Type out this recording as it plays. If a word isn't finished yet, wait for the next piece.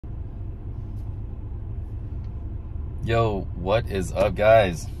Yo, what is up,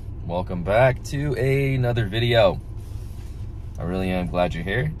 guys? Welcome back to another video. I really am glad you're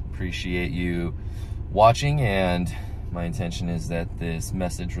here. Appreciate you watching, and my intention is that this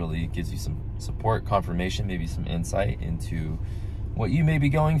message really gives you some support, confirmation, maybe some insight into what you may be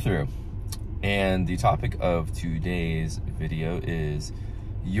going through. And the topic of today's video is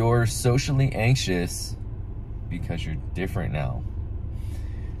you're socially anxious because you're different now.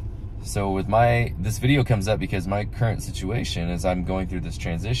 So with this video comes up because my current situation is I'm going through this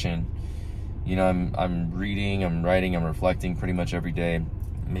transition. You know, I'm reading, I'm writing, I'm reflecting pretty much every day,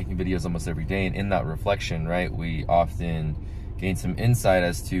 making videos almost every day. And in that reflection, right, we often gain some insight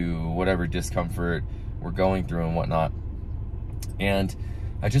as to whatever discomfort we're going through and whatnot. And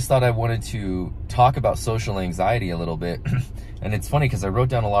I just thought I wanted to talk about social anxiety a little bit. And it's funny because I wrote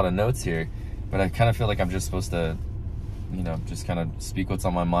down a lot of notes here, but I kind of feel like I'm just supposed to, you know, just kind of speak what's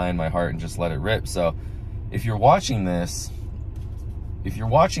on my mind, my heart, and just let it rip. So if you're watching this,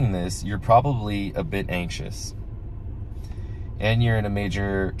 you're probably a bit anxious. And you're in a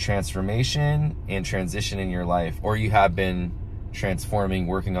major transformation and transition in your life, or you have been transforming,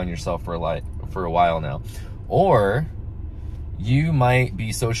 working on yourself for a while now. Or you might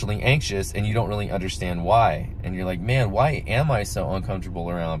be socially anxious and you don't really understand why. And you're like, man, why am I so uncomfortable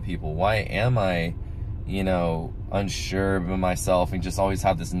around people? Why am I, you know, unsure of myself and just always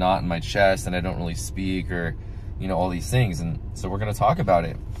have this knot in my chest and I don't really speak, or, you know, all these things. And so we're going to talk about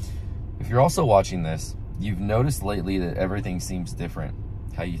it. If you're also watching this, you've noticed lately that everything seems different.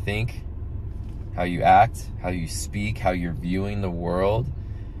 How you think, how you act, how you speak, how you're viewing the world.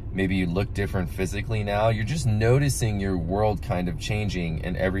 Maybe you look different physically now. You're just noticing your world kind of changing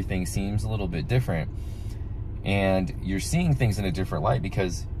and everything seems a little bit different. And you're seeing things in a different light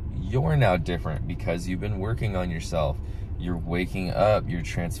because you're now different, because you've been working on yourself. You're waking up, you're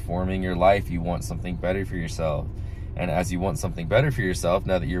transforming your life. You want something better for yourself. And as you want something better for yourself,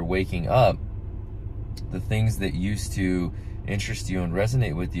 now that you're waking up, the things that used to interest you and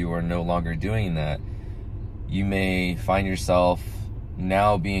resonate with you are no longer doing that. You may find yourself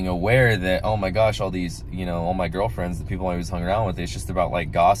now being aware that, oh my gosh, all these, you know, all my girlfriends, the people I always hung around with, it's just about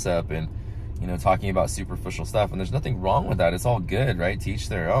like gossip and, you know, talking about superficial stuff. And there's nothing wrong with that. It's all good, right? Teach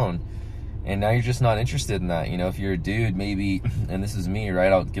their own. And now you're just not interested in that. You know, if you're a dude, maybe, and this is me,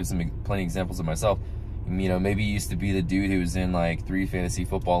 right? I'll give plenty of examples of myself. You know, maybe you used to be the dude who was in like 3 fantasy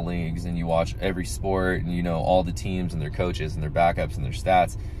football leagues and you watch every sport and you know all the teams and their coaches and their backups and their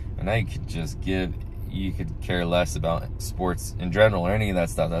stats. And now you could care less about sports in general or any of that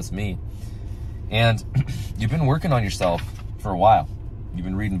stuff. That's me. And you've been working on yourself for a while. You've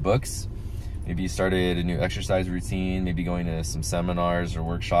been reading books. Maybe you started a new exercise routine, maybe going to some seminars or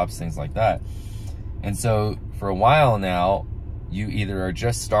workshops, things like that. And so for a while now, you either are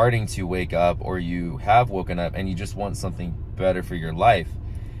just starting to wake up or you have woken up and you just want something better for your life.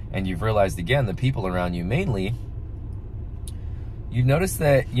 And you've realized, again, the people around you mainly, you've noticed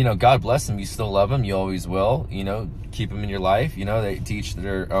that, you know, God bless them, you still love them, you always will, you know, keep them in your life. You know, they teach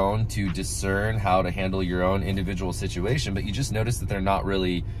their own to discern how to handle your own individual situation, but you just notice that they're not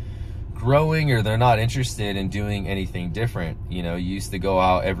really growing, or they're not interested in doing anything different. You know, you used to go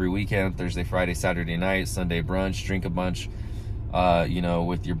out every weekend, Thursday, Friday, Saturday night, Sunday brunch, drink a bunch, you know,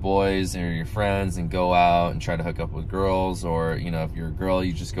 with your boys or your friends, and go out and try to hook up with girls. Or, you know, if you're a girl,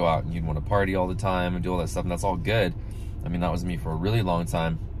 you just go out and you'd want to party all the time and do all that stuff, and that's all good. I mean, that was me for a really long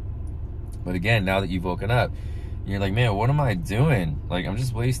time. But again, now that you've woken up, you're like, man, what am I doing? Like, I'm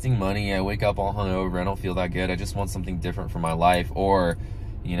just wasting money. I wake up all hungover. I don't feel that good. I just want something different for my life. Or,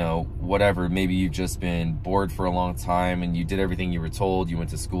 you know, whatever, maybe you've just been bored for a long time and you did everything you were told. You went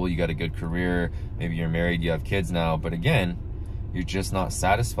to school, you got a good career, maybe you're married, you have kids now, but again, you're just not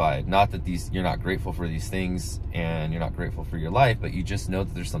satisfied. Not that you're not grateful for these things and you're not grateful for your life, but you just know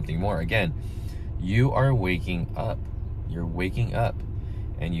that there's something more. Again, you are waking up. You're waking up,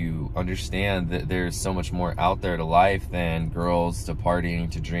 and you understand that there's so much more out there to life than girls, to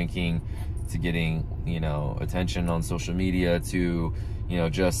partying, to drinking, to getting, you know, attention on social media, to, you know,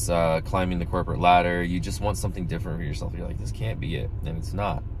 just climbing the corporate ladder. You just want something different for yourself. You're like, this can't be it, and it's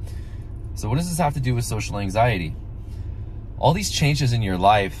not. So what does this have to do with social anxiety? All these changes in your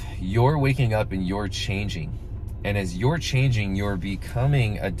life, you're waking up and you're changing. And as you're changing, you're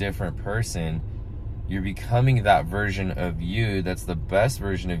becoming a different person. You're becoming that version of you that's the best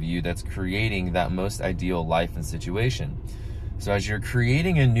version of you, that's creating that most ideal life and situation. So as you're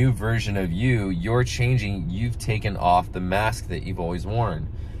creating a new version of you, you're changing. You've taken off the mask that you've always worn.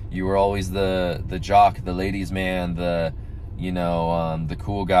 You were always the jock, the ladies' man, the, you know, the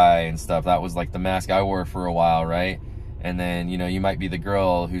cool guy and stuff. That was like the mask I wore for a while, right? And then, you know, you might be the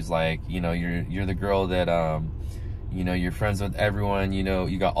girl who's like, you know, you're the girl that You know, you're friends with everyone, you know,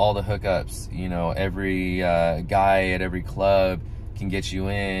 you got all the hookups, you know, every guy at every club can get you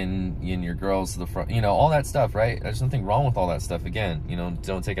in, and your girls to the front, you know, all that stuff, right? There's nothing wrong with all that stuff. Again, you know,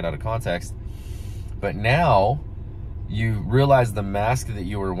 don't take it out of context. But now you realize the mask that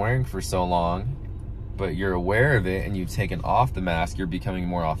you were wearing for so long, but you're aware of it and you've taken off the mask. You're becoming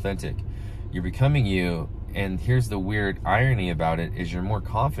more authentic. You're becoming you. And here's the weird irony about it is you're more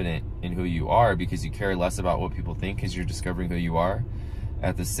confident in who you are because you care less about what people think because you're discovering who you are.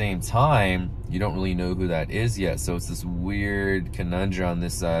 At the same time, you don't really know who that is yet. So it's this weird conundrum,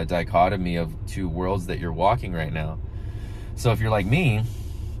 this dichotomy of two worlds that you're walking right now. So if you're like me,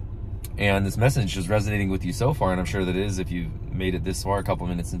 and this message is resonating with you so far, and I'm sure that it is if you made it this far, a couple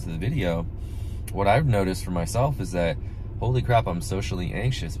minutes into the video, what I've noticed for myself is that, holy crap, I'm socially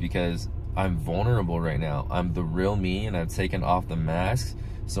anxious because I'm vulnerable right now. I'm the real me, and I've taken off the masks.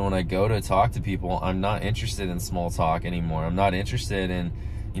 So when I go to talk to people, I'm not interested in small talk anymore. I'm not interested in,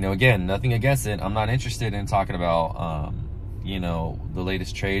 you know, again, nothing against it. I'm not interested in talking about, you know, the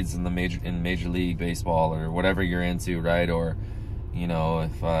latest trades in Major League Baseball or whatever you're into, right? Or, you know,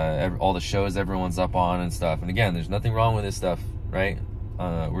 if all the shows everyone's up on and stuff. And again, there's nothing wrong with this stuff, right?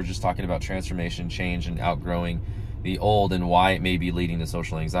 We're just talking about transformation, change, and outgrowing the old and why it may be leading to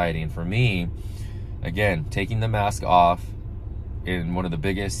social anxiety. And for me, again, taking the mask off in one of the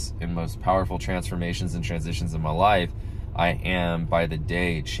biggest and most powerful transformations and transitions in my life, I am by the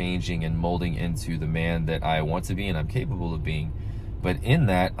day changing and molding into the man that I want to be and I'm capable of being. But in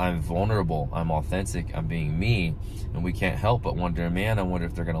that, I'm vulnerable, I'm authentic, I'm being me, and we can't help but wonder, man, I wonder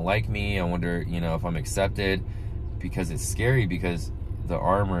if they're gonna like me, I wonder, you know, if I'm accepted, because it's scary because the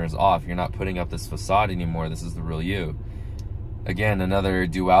armor is off. You're not putting up this facade anymore. This is the real you. Again, another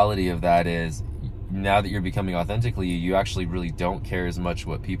duality of that is now that you're becoming authentically you actually really don't care as much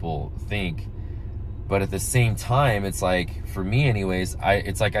what people think. But at the same time, it's like, for me anyways, I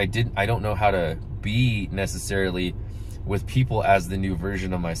don't know how to be necessarily with people as the new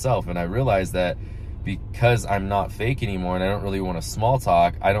version of myself. And I realized that because I'm not fake anymore and I don't really want to small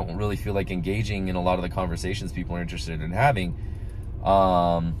talk, I don't really feel like engaging in a lot of the conversations people are interested in having.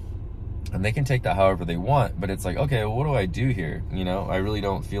 And they can take that however they want, but it's like, okay, well, what do I do here? You know, I really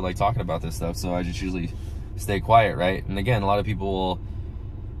don't feel like talking about this stuff, so I just usually stay quiet, right? And again, a lot of people will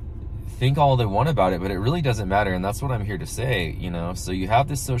think all they want about it, but it really doesn't matter, and that's what I'm here to say, you know? So you have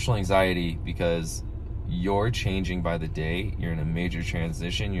this social anxiety because you're changing by the day, you're in a major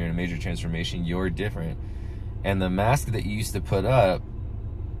transition, you're in a major transformation, you're different. And the mask that you used to put up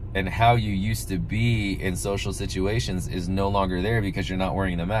and how you used to be in social situations is no longer there because you're not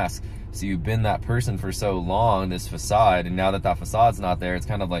wearing the mask. So you've been that person for so long, this facade, and now that that facade's not there, it's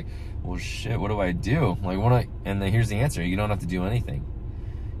kind of like, well, shit, what do I do? Like, and then here's the answer. You don't have to do anything.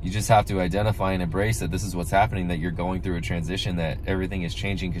 You just have to identify and embrace that this is what's happening, that you're going through a transition, that everything is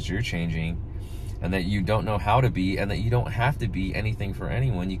changing because you're changing, and that you don't know how to be, and that you don't have to be anything for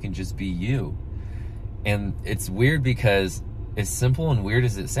anyone. You can just be you. And it's weird because as simple and weird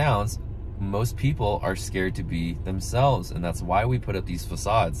as it sounds, most people are scared to be themselves, and that's why we put up these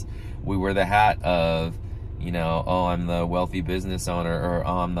facades. We wear the hat of, you know, oh, I'm the wealthy business owner, or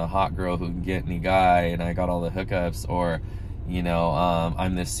oh, I'm the hot girl who can get any guy and I got all the hookups, or, you know,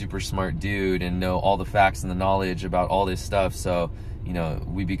 I'm this super smart dude and know all the facts and the knowledge about all this stuff. So, you know,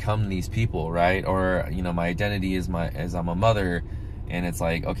 we become these people, right? Or, you know, my identity is I'm a mother, and it's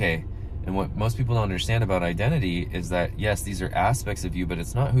like, okay. And what most people don't understand about identity is that, yes, these are aspects of you, but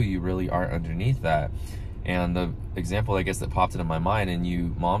it's not who you really are underneath that. And the example, I guess, that popped into my mind, and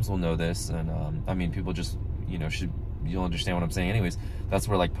you moms will know this, and I mean, people just, you know, you'll understand what I'm saying anyways. That's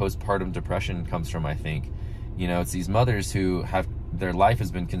where like postpartum depression comes from, I think. You know, it's these mothers who have, their life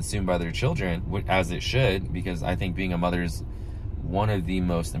has been consumed by their children, as it should, because I think being a mother is one of the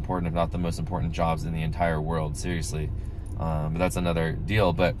most important, if not the most important jobs in the entire world, seriously. But that's another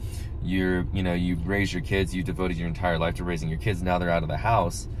deal. But you've raised your kids, you devoted your entire life to raising your kids, now they're out of the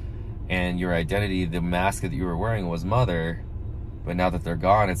house, and your identity, the mask that you were wearing was mother, but now that they're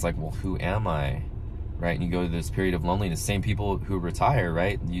gone, it's like, well, who am I, right? And you go to this period of loneliness. Same people who retire,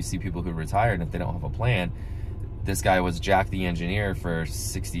 right? You see people who retire, and if they don't have a plan, this guy was Jack the engineer for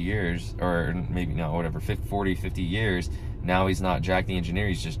 60 years, or maybe, no, whatever, 40, 50 years. Now he's not Jack the engineer,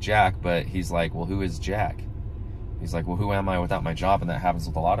 he's just Jack, but he's like, well, who is Jack? He's like, well, who am I without my job? And that happens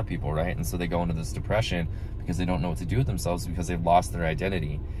with a lot of people, right? And so they go into this depression because they don't know what to do with themselves because they've lost their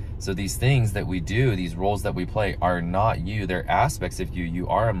identity. So these things that we do, these roles that we play, are not you. They're aspects of you. You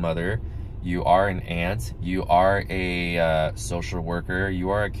are a mother. You are an aunt. You are a social worker. You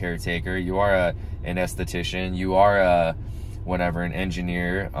are a caretaker. You are an esthetician. You are a whatever, an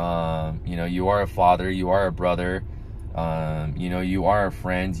engineer. You know, you are a father. You are a brother. You know, you are a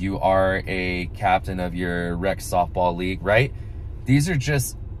friend, you are a captain of your rec softball league, right? These are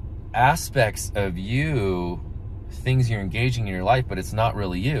just aspects of you, things you're engaging in your life, but it's not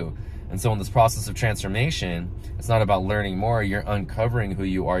really you. And so in this process of transformation, it's not about learning more. You're uncovering who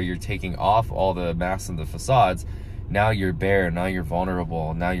you are. You're taking off all the masks and the facades. Now you're bare. Now you're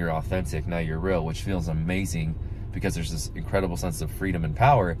vulnerable. Now you're authentic. Now you're real, which feels amazing because there's this incredible sense of freedom and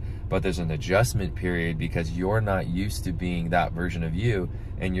power. But there's an adjustment period because you're not used to being that version of you,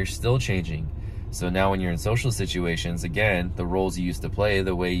 and you're still changing. So now when you're in social situations, again, the roles you used to play,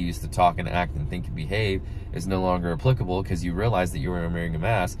 the way you used to talk and act and think and behave is no longer applicable because you realize that you were wearing a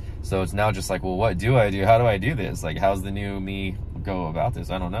mask. So it's now just like, well, what do I do? How do I do this? Like, how's the new me go about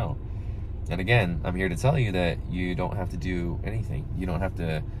this? I don't know. And again, I'm here to tell you that you don't have to do anything. You don't have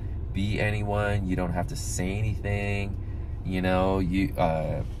to be anyone. You don't have to say anything. You know,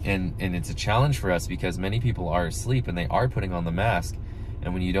 and it's a challenge for us because many people are asleep and they are putting on the mask.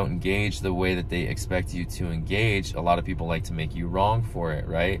 And when you don't engage the way that they expect you to engage, a lot of people like to make you wrong for it,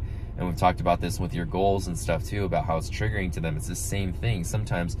 right? And we've talked about this with your goals and stuff too, about how it's triggering to them. It's the same thing.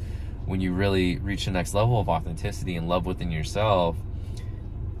 Sometimes when you really reach the next level of authenticity and love within yourself,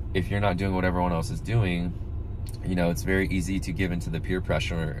 if you're not doing what everyone else is doing, you know, it's very easy to give into the peer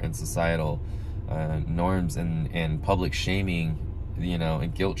pressure and societal norms and public shaming, you know,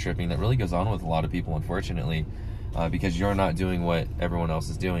 and guilt tripping that really goes on with a lot of people, unfortunately. Because you're not doing what everyone else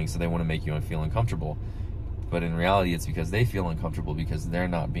is doing, so they want to make you feel uncomfortable. But in reality, it's because they feel uncomfortable because they're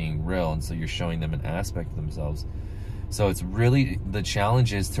not being real, and so you're showing them an aspect of themselves. So it's really, the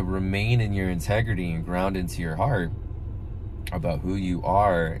challenge is to remain in your integrity and ground into your heart about who you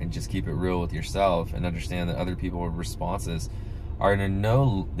are, and just keep it real with yourself, and understand that other people's responses are to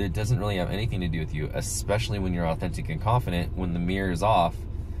know that it doesn't really have anything to do with you, especially when you're authentic and confident. When the mirror is off,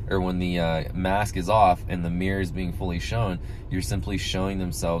 or when the mask is off and the mirror is being fully shown, you're simply showing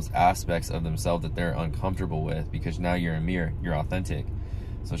themselves aspects of themselves that they're uncomfortable with, because now you're a mirror, you're authentic.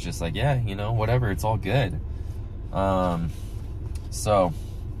 So it's just like, yeah, you know, whatever, it's all good. So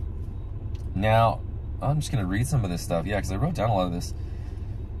now I'm just gonna read some of this stuff, yeah, because I wrote down a lot of this.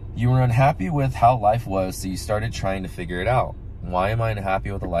 You were unhappy with how life was, so you started trying to figure it out. Why am I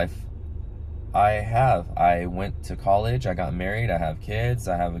unhappy with the life I have? I went to college, I got married, I have kids,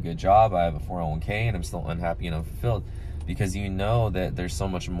 I have a good job, I have a 401k, and I'm still unhappy and unfulfilled, because you know that there's so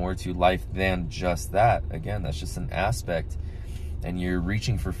much more to life than just that. Again, that's just an aspect, and you're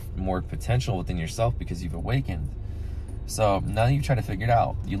reaching for more potential within yourself because you've awakened. So now that you've tried to figure it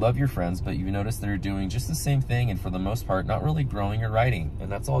out, you love your friends, but you've noticed they're doing just the same thing, and for the most part, not really growing or writing,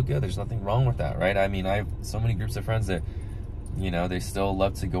 and that's all good. There's nothing wrong with that, right? I mean, I have so many groups of friends that, you know, they still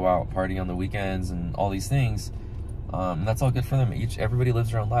love to go out, party on the weekends and all these things. And that's all good for them. Everybody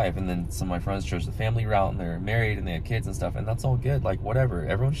lives their own life. And then some of my friends chose the family route, and they're married and they have kids and stuff, and that's all good. Like, whatever.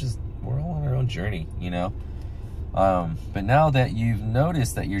 We're all on our own journey, you know? But now that you've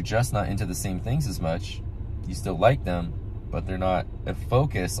noticed that you're just not into the same things as much, you still like them, but they're not a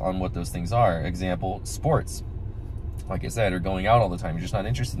focus on what those things are. Example, sports, like I said, or going out all the time. You're just not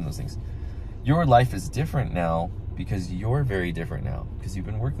interested in those things. Your life is different now, because you're very different now, because you've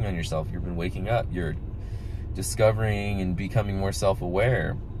been working on yourself, you've been waking up, you're discovering and becoming more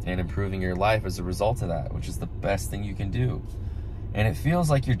self-aware and improving your life as a result of that, which is the best thing you can do. And it feels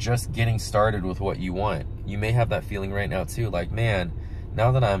like you're just getting started with what you want. You may have that feeling right now too, like, man,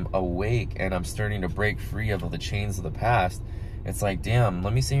 now that I'm awake and I'm starting to break free of the chains of the past, it's like, damn,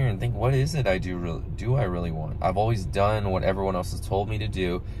 let me sit here and think, what is it I do I really want? I've always done what everyone else has told me to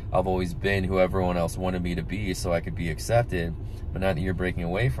do. I've always been who everyone else wanted me to be so I could be accepted. But now that you're breaking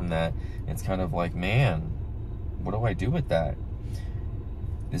away from that, it's kind of like, man, what do I do with that?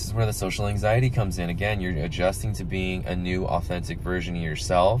 This is where the social anxiety comes in. Again, you're adjusting to being a new, authentic version of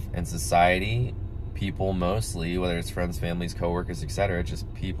yourself, and society, people mostly, whether it's friends, families, coworkers, etc.,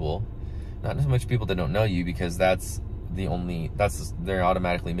 just people, not as much people that don't know you, because they're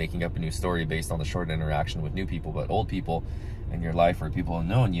automatically making up a new story based on the short interaction with new people. But old people in your life, or people who have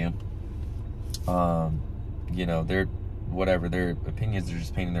known you, you know, their opinions are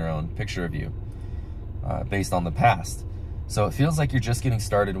just painting their own picture of you based on the past. So it feels like you're just getting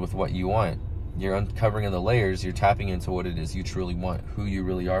started with what you want. You're uncovering the layers, you're tapping into what it is you truly want, who you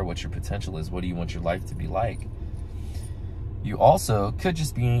really are, what your potential is, what do you want your life to be like. You also could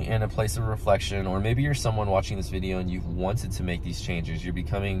just be in a place of reflection, or maybe you're someone watching this video and you've wanted to make these changes. You're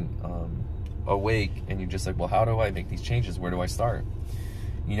becoming awake, and you're just like, well, how do I make these changes? Where do I start?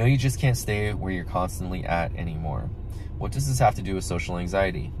 You know, you just can't stay where you're constantly at anymore. What does this have to do with social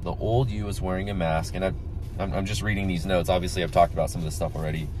anxiety? The old you is wearing a mask, and I'm just reading these notes. Obviously, I've talked about some of this stuff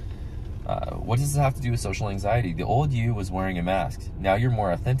already What does this have to do with social anxiety? The old you was wearing a mask. Now you're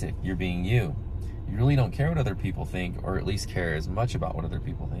more authentic. You're being you. You really don't care what other people think, or at least care as much about what other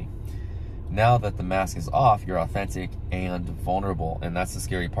people think. Now that the mask is off, you're authentic and vulnerable. And that's the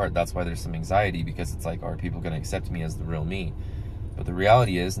scary part. That's why there's some anxiety, because it's like, are people going to accept me as the real me? But the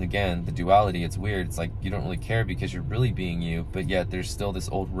reality is, and again, the duality, it's weird. It's like you don't really care because you're really being you, but yet there's still this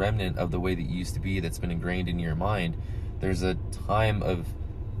old remnant of the way that you used to be that's been ingrained in your mind. There's a time of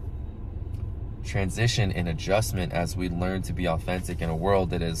transition and adjustment as we learn to be authentic in a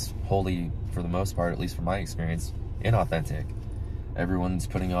world that is wholly, for the most part, at least from my experience, inauthentic. Everyone's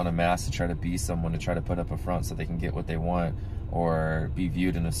putting on a mask to try to be someone, to try to put up a front so they can get what they want or be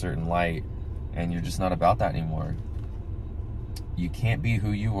viewed in a certain light, and you're just not about that anymore. You can't be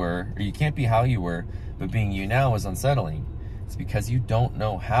who you were, or you can't be how you were, but being you now is unsettling. It's because you don't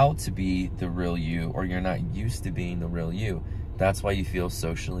know how to be the real you, or you're not used to being the real you. That's why you feel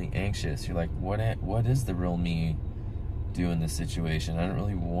socially anxious. You're like, what is the real me do in this situation? I don't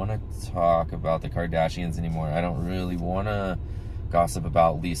really want to talk about the Kardashians anymore. I don't really want to gossip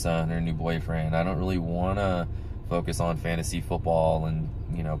about Lisa and her new boyfriend. I don't really want to focus on fantasy football and,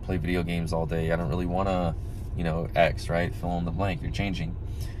 play video games all day. I don't really want to, X, right? Fill in the blank. You're changing.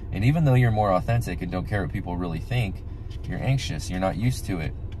 And even though you're more authentic and don't care what people really think, you're anxious. You're not used to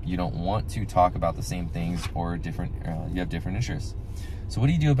it. You don't want to talk about the same things, or you have different interests. So what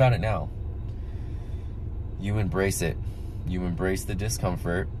do you do about it now? You embrace it. You embrace the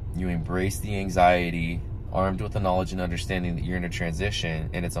discomfort. You embrace the anxiety, armed with the knowledge and understanding that you're in a transition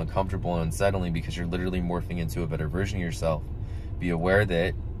and it's uncomfortable and unsettling because you're literally morphing into a better version of yourself. Be aware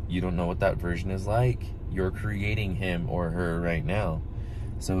that you don't know what that version is like. You're creating him or her right now.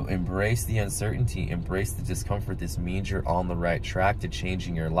 So embrace the uncertainty, embrace the discomfort. This means you're on the right track to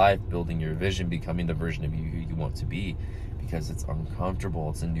changing your life, building your vision, becoming the version of you who you want to be, because it's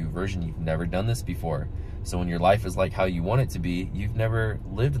uncomfortable. It's a new version. You've never done this before. So when your life is like how you want it to be, you've never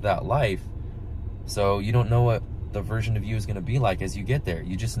lived that life. So you don't know what the version of you is going to be like as you get there.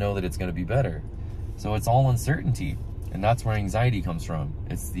 You just know that it's going to be better. So it's all uncertainty. And that's where anxiety comes from.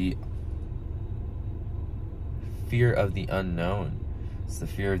 It's the fear of the unknown. It's the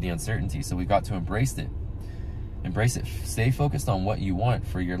fear of the uncertainty. So we've got to embrace it. Embrace it. Stay focused on what you want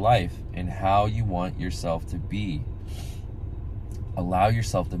for your life and how you want yourself to be. Allow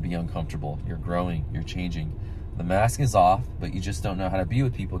yourself to be uncomfortable. You're growing. You're changing. The mask is off, but you just don't know how to be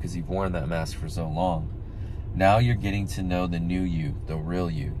with people because you've worn that mask for so long. Now you're getting to know the new you, the real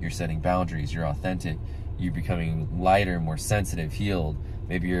you. You're setting boundaries. You're authentic. You're becoming lighter, more sensitive, healed.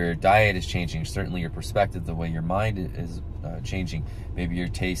 Maybe your diet is changing. Certainly your perspective, the way your mind is changing. Maybe your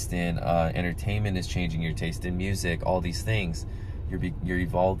taste in entertainment is changing. Your taste in music, all these things. You're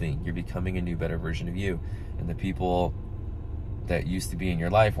evolving. You're becoming a new, better version of you. And the people that used to be in your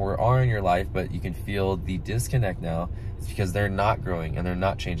life or are in your life, but you can feel the disconnect now, it's because they're not growing and they're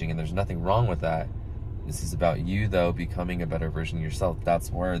not changing, and there's nothing wrong with that. This is about you, though, becoming a better version of yourself.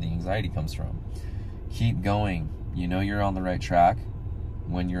 That's where the anxiety comes from. Keep going. You know you're on the right track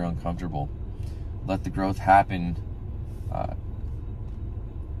when you're uncomfortable. Let the growth happen.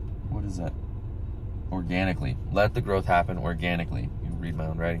 What is that? Organically. Let the growth happen organically. You can read my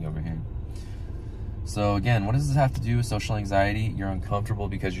own writing over here. So again, what does this have to do with social anxiety? You're uncomfortable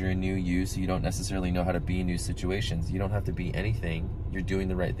because you're a new you, so you don't necessarily know how to be in new situations. You don't have to be anything. You're doing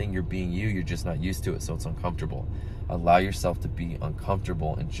the right thing. You're being you. You're just not used to it, so it's uncomfortable. Allow yourself to be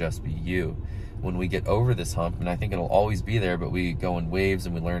uncomfortable and just be you. When we get over this hump, and I think it'll always be there, but we go in waves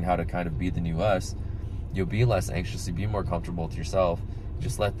and we learn how to kind of be the new us, you'll be less anxious, you'll be more comfortable with yourself.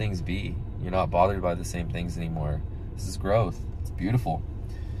 Just let things be. You're not bothered by the same things anymore. This is growth. It's beautiful.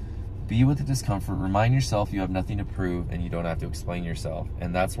 Be with the discomfort. Remind yourself you have nothing to prove and you don't have to explain yourself.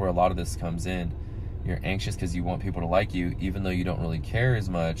 And that's where a lot of this comes in. You're anxious because you want people to like you, even though you don't really care as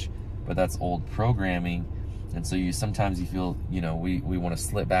much, but that's old programming. And so sometimes you feel, we want to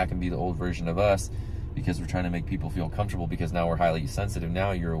slip back and be the old version of us because we're trying to make people feel comfortable, because now we're highly sensitive.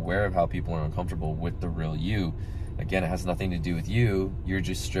 Now you're aware of how people are uncomfortable with the real you. Again, it has nothing to do with you. You're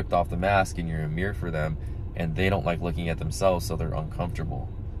just stripped off the mask and you're a mirror for them, and they don't like looking at themselves, so they're uncomfortable.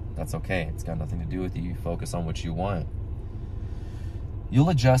 That's okay. It's got nothing to do with you. You focus on what you want. You'll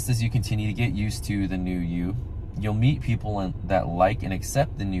adjust as you continue to get used to the new you. You'll meet people that like and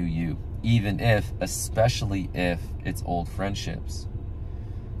accept the new you, especially if it's old friendships.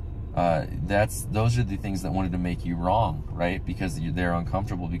 Those are the things that wanted to make you wrong, right? Because they're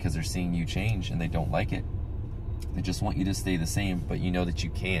uncomfortable because they're seeing you change and they don't like it. They just want you to stay the same, but you know that you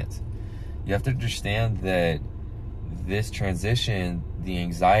can't. You have to understand that this transition, the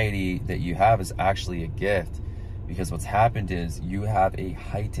anxiety that you have, is actually a gift, because what's happened is you have a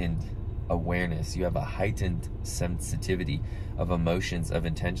heightened awareness. You have a heightened sensitivity of emotions, of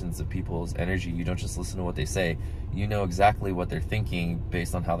intentions, of people's energy. You don't just listen to what they say. You know exactly what they're thinking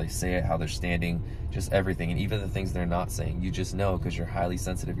based on how they say it, how they're standing, just everything. And even the things they're not saying, you just know because you're highly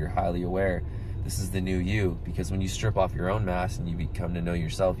sensitive, you're highly aware. This is the new you, because when you strip off your own mask and you become to know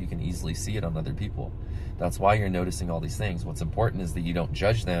yourself, you can easily see it on other people. That's why you're noticing all these things. What's important is that you don't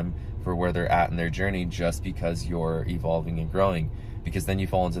judge them for where they're at in their journey just because you're evolving and growing, because then you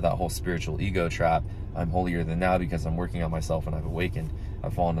fall into that whole spiritual ego trap. I'm holier than thou because I'm working on myself and I've awakened.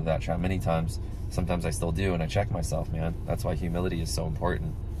 I've fallen into that trap many times. Sometimes I still do, and I check myself, man. That's why humility is so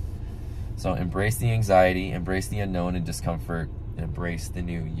important. So embrace the anxiety, embrace the unknown and discomfort, and embrace the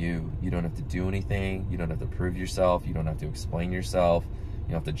new you. You don't have to do anything. You don't have to prove yourself. You don't have to explain yourself.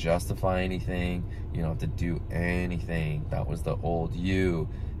 You don't have to justify anything. You don't have to do anything. That was the old you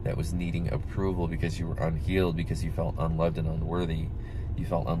that was needing approval because you were unhealed, because you felt unloved and unworthy. You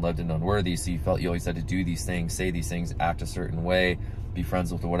felt unloved and unworthy, so you felt you always had to do these things, say these things, act a certain way, be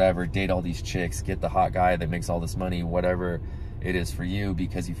friends with whatever, date all these chicks, get the hot guy that makes all this money, whatever it is for you,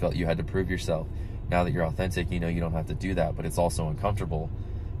 because you felt you had to prove yourself. Now that you're authentic, you know you don't have to do that, but it's also uncomfortable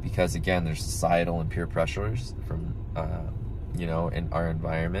because, again, there's societal and peer pressures from you know, in our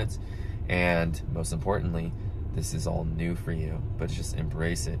environment, and most importantly, this is all new for you. But just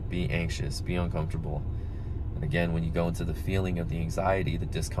embrace it. Be anxious, be uncomfortable. And again, when you go into the feeling of the anxiety, the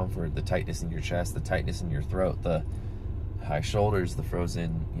discomfort, the tightness in your chest, the tightness in your throat, the high shoulders, the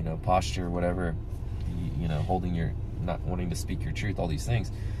frozen, you know, posture, whatever, you know, holding your, not wanting to speak your truth, all these things,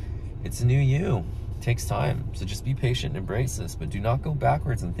 it's a new you. It takes time. So just be patient and embrace this, but do not go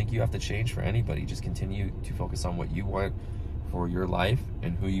backwards and think you have to change for anybody. Just continue to focus on what you want for your life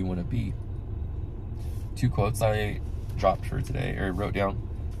and who you want to be. 2 quotes I dropped for today, or wrote down.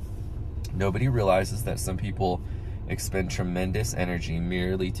 Nobody realizes that some people expend tremendous energy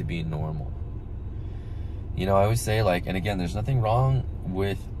merely to be normal. You know, I always say, like, and again, there's nothing wrong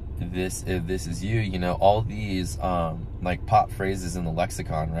with this if this is you, you know, all these like pop phrases in the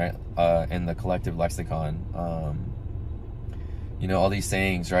lexicon, right? In the collective lexicon, you know, all these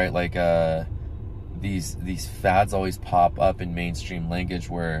sayings, right? Like these fads always pop up in mainstream language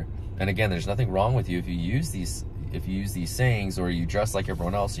where, and again, there's nothing wrong with you if you use these sayings, or you dress like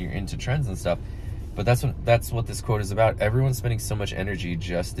everyone else, and you're into trends and stuff. But that's what this quote is about. Everyone's spending so much energy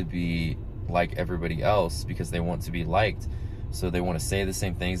just to be like everybody else because they want to be liked. So they want to say the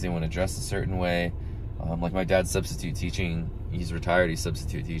same things, they want to dress a certain way. Like my dad's substitute teaching, he's retired, he's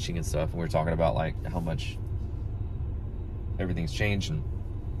substitute teaching and stuff, and we were talking about like how much everything's changed, and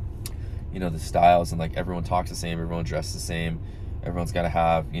you know, the styles, and like everyone talks the same, everyone dresses the same, everyone's got to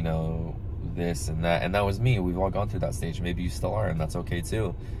have, you know, this and that. And that was me. We've all gone through that stage. Maybe you still are, and that's okay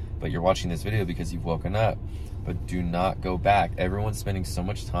too. But you're watching this video because you've woken up. But do not go back. Everyone's spending so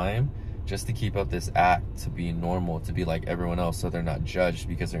much time just to keep up this act, to be normal, to be like everyone else, so they're not judged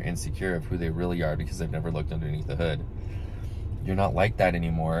because they're insecure of who they really are because they've never looked underneath the hood. You're not like that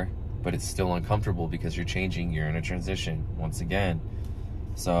anymore, but it's still uncomfortable because you're changing. You're in a transition once again.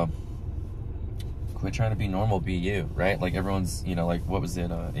 So quit trying to be normal, be you, right? Like everyone's, you know, like what was it? You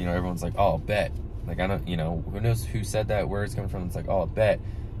know, everyone's like, oh, bet. Like, I don't, you know, who knows who said that, where it's coming from. It's like, oh, bet.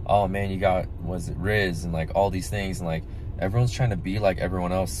 Oh man, you got, was it Riz, and like all these things, and like everyone's trying to be like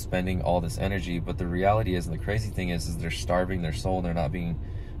everyone else, spending all this energy. But the reality is, and the crazy thing is they're starving their soul. They're not being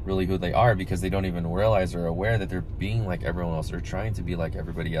really who they are because they don't even realize or aware that they're being like everyone else. They're trying to be like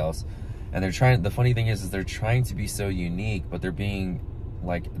everybody else. And they're trying, the funny thing is they're trying to be so unique, but they're being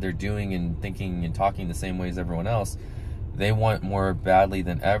like, they're doing and thinking and talking the same way as everyone else. They want more badly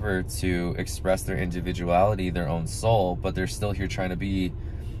than ever to express their individuality, their own soul, but they're still here trying to be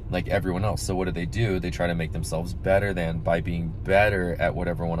like everyone else. So what do? They try to make themselves better than, by being better at what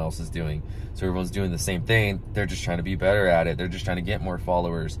everyone else is doing. So everyone's doing the same thing. They're just trying to be better at it. They're just trying to get more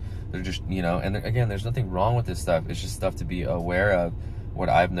followers. They're just, you know, and again, there's nothing wrong with this stuff. It's just stuff to be aware of. What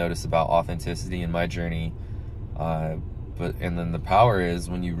I've noticed about authenticity in my journey, and then the power is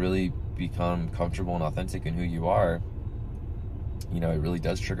when you really become comfortable and authentic in who you are, you know, it really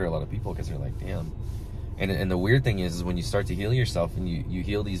does trigger a lot of people because they're like, damn. And the weird thing is when you start to heal yourself and you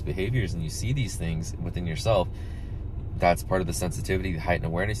heal these behaviors and you see these things within yourself, that's part of the sensitivity, the heightened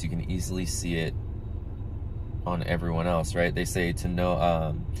awareness. You can easily see it on everyone else, right? They say to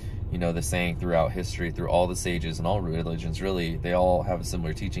know, you know, the saying throughout history, through all the sages and all religions, really, they all have a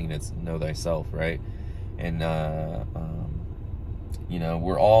similar teaching, and it's know thyself, right? And, you know,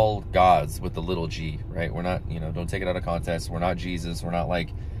 we're all gods with the little g, right? We're not, you know, don't take it out of context. We're not Jesus. We're not like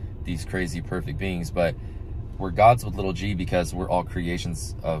these crazy perfect beings, but we're gods with little g because we're all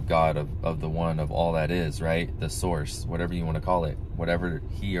creations of God, of the one, of all that is, right? The source, whatever you want to call it, whatever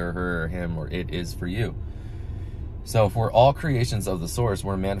he or her or him or it is for you. So if we're all creations of the source,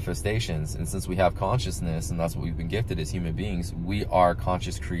 we're manifestations. And since we have consciousness, and that's what we've been gifted as human beings, we are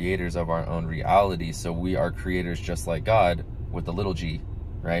conscious creators of our own reality. So we are creators just like God with the little g,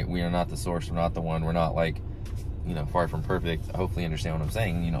 right? We are not the source. We're not the one. We're not like, you know, far from perfect. I hopefully understand what I'm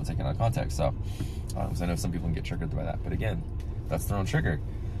saying, you know, taken out of context. So, because I know some people can get triggered by that. But again, that's their own trigger.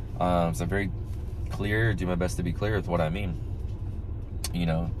 So I'm very clear, do my best to be clear with what I mean. You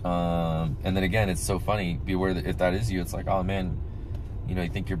know, and then again, it's so funny, beware that if that is you, it's like, oh man, you know, you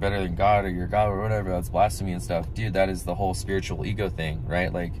think you're better than God or you're God or whatever, that's blasphemy and stuff. Dude, that is the whole spiritual ego thing,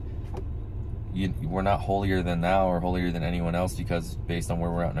 right? Like, we're not holier than thou or holier than anyone else, because based on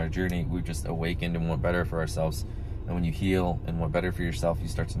where we're at in our journey, we've just awakened and want better for ourselves. And when you heal and want better for yourself, you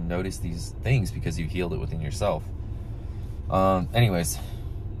start to notice these things because you healed it within yourself. Anyways,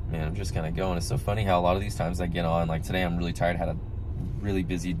 man, I'm just kind of going. It's so funny how a lot of these times I get on, like today I'm really tired, had a really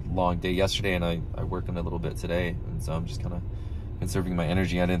busy long day yesterday, and I worked on a little bit today, and so I'm just kind of conserving my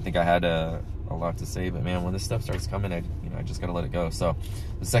energy. I didn't think I had a lot to say, but man, when this stuff starts coming, I just gotta let it go. So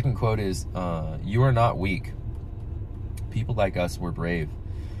the second quote is, you are not weak. People like us were brave.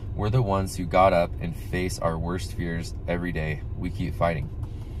 We're the ones who got up and face our worst fears every day. We keep fighting.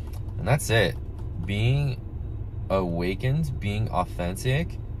 And that's it. Being awakened, being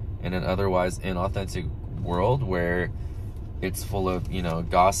authentic in an otherwise inauthentic world where it's full of, you know,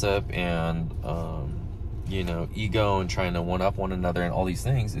 gossip and, you know, ego and trying to one-up one another and all these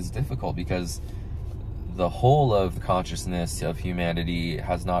things is difficult, because the whole of the consciousness of humanity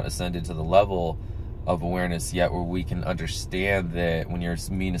has not ascended to the level of awareness yet where we can understand that when you're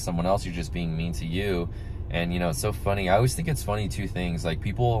mean to someone else, you're just being mean to you. And, you know, it's so funny. I always think it's funny, two things. Like,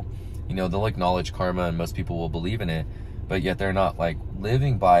 people, you know, they'll acknowledge karma and most people will believe in it, but yet they're not like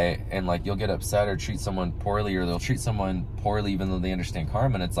living by it. And like, you'll get upset or treat someone poorly, or they'll treat someone poorly even though they understand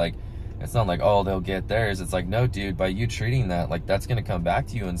karma. And it's like, it's not like, oh, they'll get theirs. It's like, no, dude, by you treating that, like, that's going to come back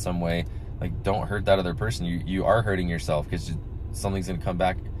to you in some way. Like, don't hurt that other person. You are hurting yourself, because something's going to come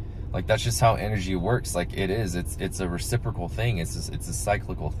back. Like, that's just how energy works. Like, it is. It's a reciprocal thing. It's a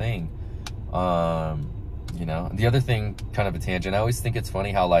cyclical thing. You know, the other thing, kind of a tangent, I always think it's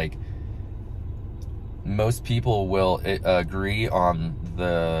funny how, like, most people will agree on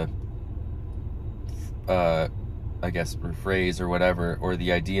the, I guess, phrase or whatever, or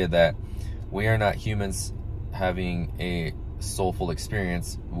the idea that we are not humans having a soulful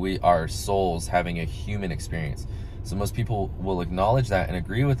experience. We are souls having a human experience. So most people will acknowledge that and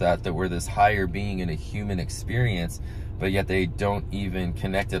agree with that we're this higher being in a human experience, but yet they don't even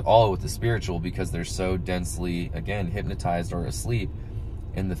connect at all with the spiritual, because they're so densely, again, hypnotized or asleep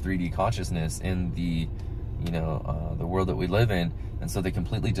in the 3D consciousness, in the, you know, the world that we live in. And so they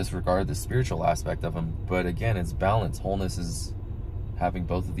completely disregard the spiritual aspect of them. But again, it's balance. Wholeness is having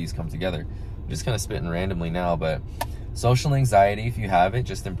both of these come together. I'm just kind of spitting randomly now, but social anxiety, if you have it,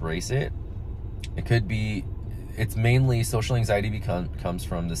 just embrace it. It could be, it's mainly, social anxiety comes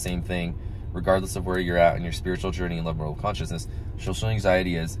from the same thing, regardless of where you're at in your spiritual journey and level of consciousness. Social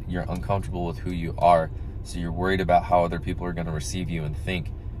anxiety is you're uncomfortable with who you are. So you're worried about how other people are going to receive you and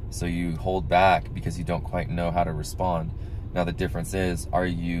think. So you hold back because you don't quite know how to respond. Now the difference is, are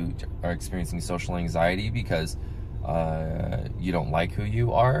you experiencing social anxiety because you don't like who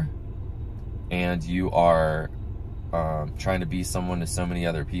you are, and you are trying to be someone to so many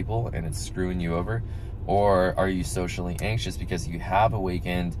other people and it's screwing you over? Or are you socially anxious because you have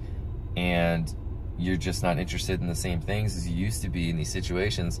awakened and you're just not interested in the same things as you used to be in these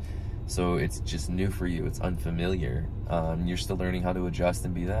situations? So it's just new for you. It's unfamiliar. You're still learning how to adjust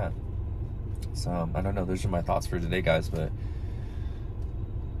and be that. So I don't know. Those are my thoughts for today, guys. But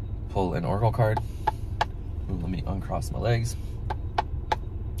pull an oracle card. Ooh, let me uncross my legs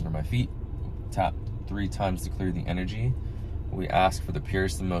or my feet. Tap 3 times to clear the energy. We ask for the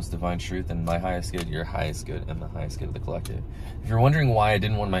purest and most divine truth and my highest good, your highest good, and the highest good of the collective. If you're wondering why I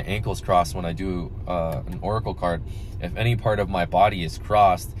didn't want my ankles crossed when I do an oracle card, if any part of my body is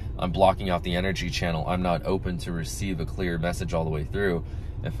crossed, I'm blocking out the energy channel. I'm not open to receive a clear message all the way through.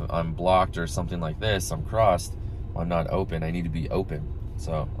 If I'm blocked or something like this, I'm crossed, I'm not open. I need to be open.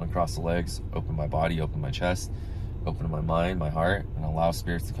 So uncross the legs, open my body, open my chest, open my mind, my heart, and allow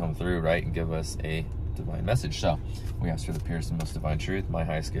spirits to come through, right, and give us a divine message. So we ask for the purest and most divine truth, my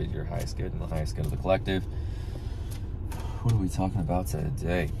highest good, your highest good, and the highest good of the collective. What are we talking about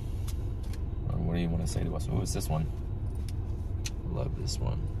today? Or what do you want to say to us? What was this one? I love this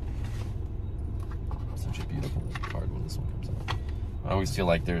one. Such a beautiful card when this one comes out. I always feel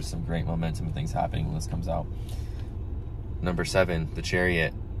like there's some great momentum and things happening when this comes out. Number 7, the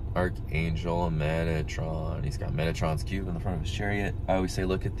Chariot. Archangel Metatron. He's got Metatron's cube in the front of his chariot. I always say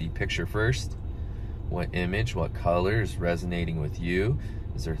look at the picture first. What image, what color is resonating with you?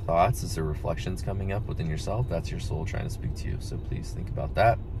 Is there thoughts? Is there reflections coming up within yourself? That's your soul trying to speak to you. So please think about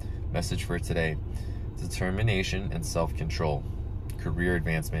that. Message for today. Determination and self-control. Career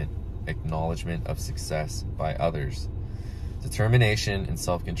advancement. Acknowledgement of success by others. Determination and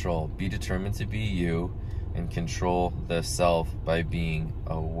self-control. Be determined to be you and control the self by being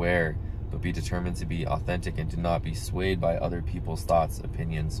aware, but be determined to be authentic and do not be swayed by other people's thoughts,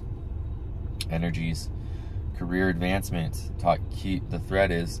 opinions, energies. Career advancement. The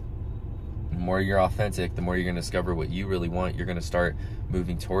thread is, the more you're authentic, the more you're going to discover what you really want. You're going to start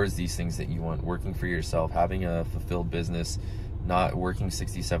moving towards these things that you want, working for yourself, having a fulfilled business, not working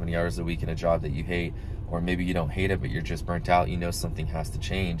 60, 70 hours a week in a job that you hate, or maybe you don't hate it, but you're just burnt out. You know something has to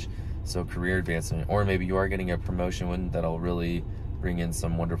change. So career advancement, or maybe you are getting a promotion that'll really bring in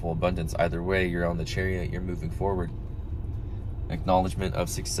some wonderful abundance. Either way, you're on the chariot, you're moving forward. Acknowledgement of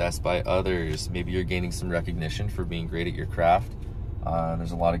success by others. Maybe you're gaining some recognition for being great at your craft.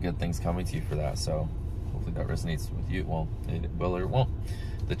 There's a lot of good things coming to you for that. So hopefully that resonates with you. Well, it will or it won't.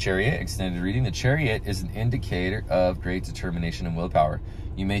 The Chariot, extended reading. The Chariot is an indicator of great determination and willpower.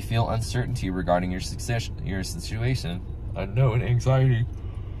 You may feel uncertainty regarding your situation. I know, and anxiety.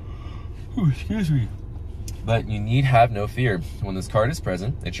 Ooh, excuse me. But you need have no fear. When this card is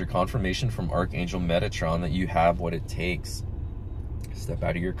present, it's your confirmation from Archangel Metatron that you have what it takes. Step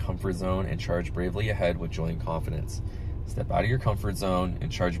out of your comfort zone and charge bravely ahead with joy and confidence. Step out of your comfort zone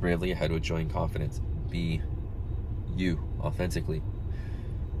and charge bravely ahead with joy and confidence. Be you, authentically.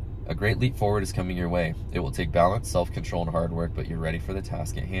 A great leap forward is coming your way. It will take balance, self-control, and hard work, but you're ready for the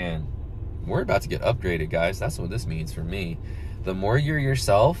task at hand. We're about to get upgraded, guys. That's what this means for me. The more you're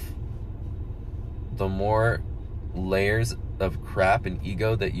yourself, the more layers of crap and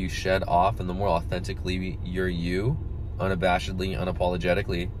ego that you shed off, and the more authentically you're you, unabashedly,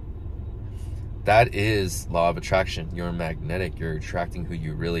 unapologetically. That is law of attraction. You're magnetic. You're attracting who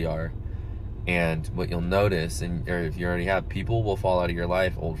you really are. And what you'll notice, or if you already have, people will fall out of your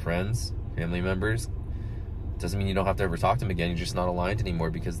life, old friends, family members. Doesn't mean you don't have to ever talk to them again. You're just not aligned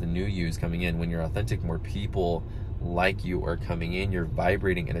anymore because the new you is coming in. When you're authentic, more people like you are coming in. You're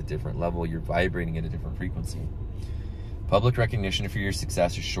vibrating at a different level. You're vibrating at a different frequency. Public recognition for your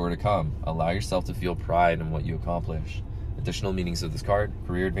success is sure to come. Allow yourself to feel pride in what you accomplish. Additional meanings of this card: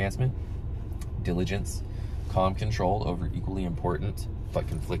 career advancement, diligence, calm control over equally important but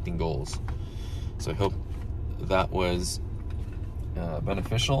conflicting goals. So I hope that was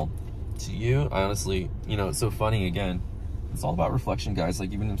beneficial to you. I honestly, it's so funny. Again, it's all about reflection, guys.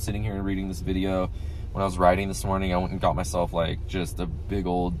 Like, even I'm sitting here and reading this video. When I was writing this morning, I went and got myself like just a big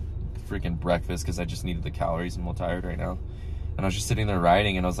old freaking breakfast because I just needed the calories. I'm a little tired right now. And I was just sitting there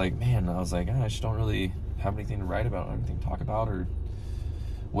writing, and I was like, I just don't really have anything to write about, anything to talk about, or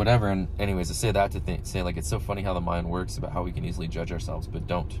whatever. And anyways, I say that to say, like, it's so funny how the mind works, about how we can easily judge ourselves, but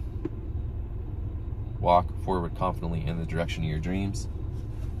don't. Walk forward confidently in the direction of your dreams.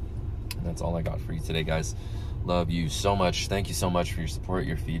 And that's all I got for you today, guys. Love you so much. Thank you so much for your support,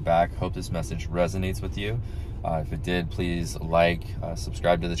 your feedback. Hope this message resonates with you. If it did, please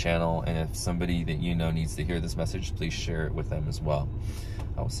subscribe to the channel. And if somebody that you know needs to hear this message, please share it with them as well.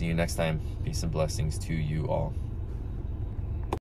 I will see you next time. Peace and blessings to you all.